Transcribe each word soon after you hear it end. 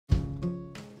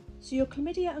So your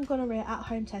Chlamydia and Gonorrhoea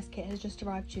at-home test kit has just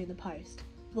arrived to you in the post.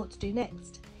 What to do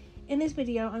next? In this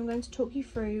video, I'm going to talk you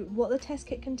through what the test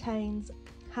kit contains,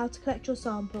 how to collect your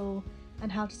sample,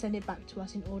 and how to send it back to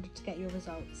us in order to get your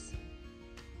results.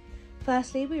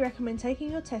 Firstly, we recommend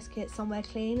taking your test kit somewhere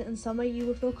clean and somewhere you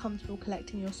will feel comfortable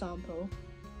collecting your sample.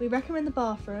 We recommend the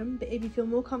bathroom, but if you feel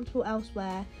more comfortable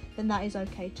elsewhere, then that is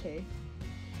okay too.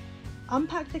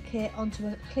 Unpack the kit onto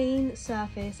a clean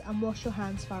surface and wash your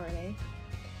hands thoroughly.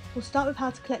 We'll start with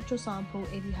how to collect your sample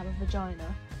if you have a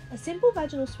vagina. A simple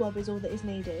vaginal swab is all that is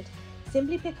needed.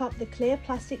 Simply pick up the clear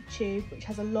plastic tube which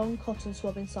has a long cotton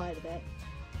swab inside of it.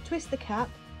 Twist the cap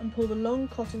and pull the long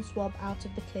cotton swab out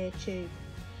of the clear tube.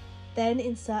 Then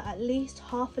insert at least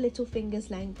half a little finger's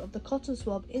length of the cotton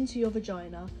swab into your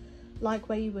vagina, like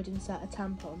where you would insert a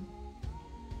tampon.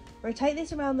 Rotate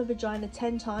this around the vagina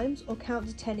 10 times or count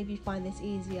to 10 if you find this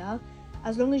easier.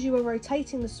 As long as you are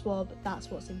rotating the swab, that's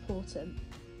what's important.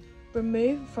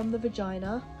 Remove from the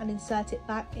vagina and insert it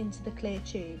back into the clear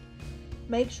tube.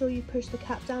 Make sure you push the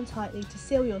cap down tightly to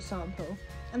seal your sample,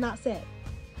 and that's it.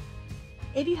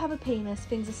 If you have a penis,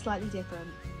 things are slightly different.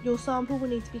 Your sample will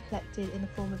need to be collected in the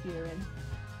form of urine.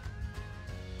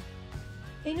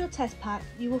 In your test pack,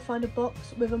 you will find a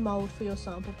box with a mould for your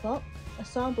sample pot, a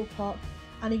sample pot,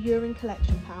 and a urine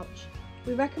collection pouch.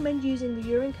 We recommend using the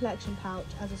urine collection pouch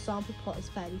as a sample pot is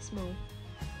fairly small.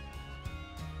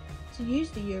 To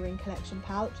use the urine collection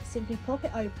pouch, simply pop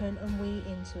it open and wee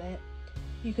into it.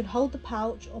 You can hold the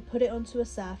pouch or put it onto a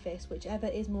surface, whichever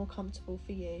is more comfortable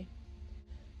for you.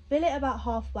 Fill it about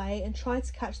halfway and try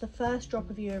to catch the first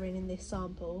drop of urine in this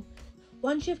sample.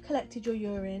 Once you've collected your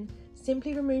urine,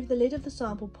 simply remove the lid of the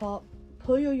sample pot,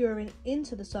 pour your urine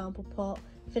into the sample pot,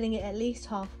 filling it at least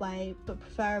halfway, but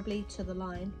preferably to the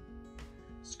line.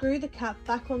 Screw the cap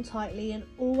back on tightly and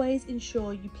always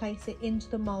ensure you place it into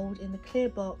the mould in the clear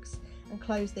box and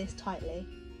close this tightly.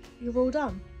 You're all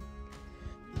done.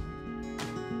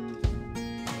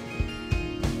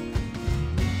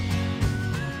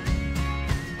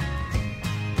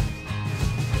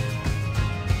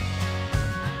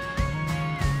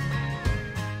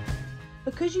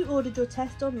 Because you ordered your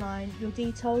test online, your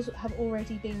details have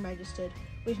already been registered,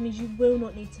 which means you will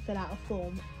not need to fill out a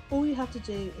form. All you have to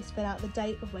do is fill out the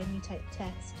date of when you take the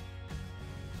test.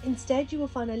 Instead, you will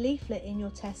find a leaflet in your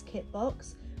test kit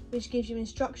box, which gives you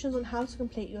instructions on how to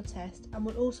complete your test and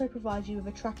will also provide you with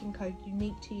a tracking code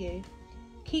unique to you.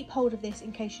 Keep hold of this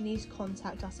in case you need to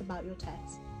contact us about your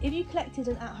test. If you collected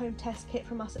an at-home test kit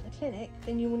from us at the clinic,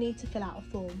 then you will need to fill out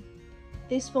a form.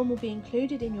 This form will be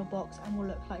included in your box and will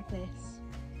look like this.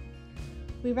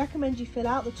 We recommend you fill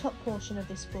out the top portion of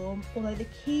this form, although the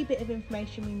key bit of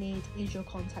information we need is your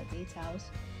contact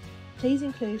details. Please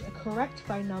include a correct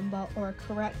phone number or a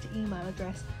correct email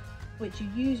address which you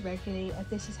use regularly, as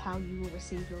this is how you will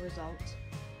receive your result.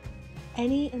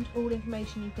 Any and all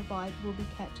information you provide will be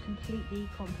kept completely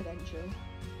confidential.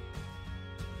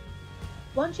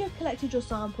 Once you have collected your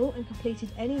sample and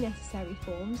completed any necessary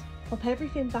forms, pop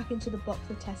everything back into the box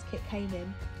the test kit came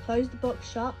in, close the box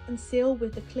shut and seal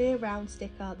with the clear round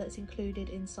sticker that's included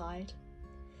inside.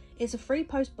 It's a free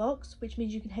post box, which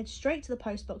means you can head straight to the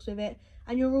post box with it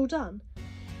and you're all done.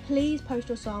 Please post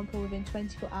your sample within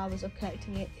 24 hours of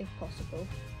collecting it if possible.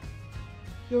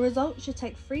 Your results should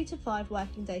take 3 to 5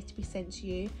 working days to be sent to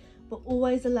you, but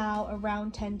always allow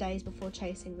around 10 days before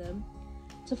chasing them.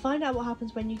 To find out what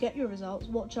happens when you get your results,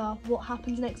 watch our What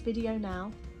Happens Next video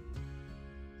now.